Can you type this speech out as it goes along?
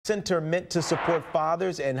Center meant to support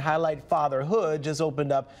fathers and highlight fatherhood just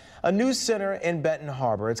opened up a new center in Benton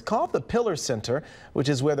Harbor. It's called the Pillar Center, which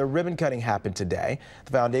is where the ribbon cutting happened today.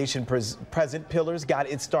 The foundation present Pillars got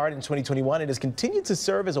its start in 2021 and has continued to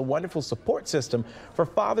serve as a wonderful support system for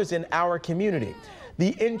fathers in our community.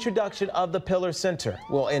 The introduction of the Pillar Center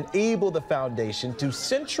will enable the foundation to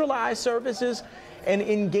centralize services and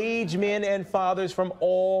engage men and fathers from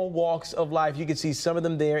all walks of life. You can see some of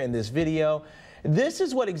them there in this video. This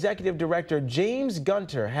is what Executive Director James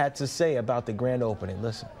Gunter had to say about the grand opening.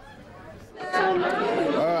 Listen.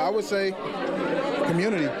 I would say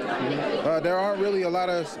community. There aren't really a lot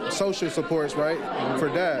of social supports, right, for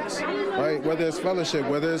dads, right? Whether it's fellowship,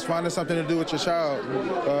 whether it's finding something to do with your child,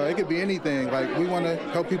 it could be anything. Like, we want to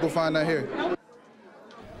help people find that here.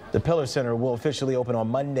 The Pillar Center will officially open on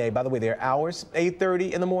Monday. By the way, their hours,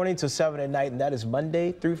 8:30 in the morning to 7 at night, and that is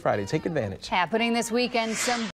Monday through Friday. Take advantage. Happening this weekend, some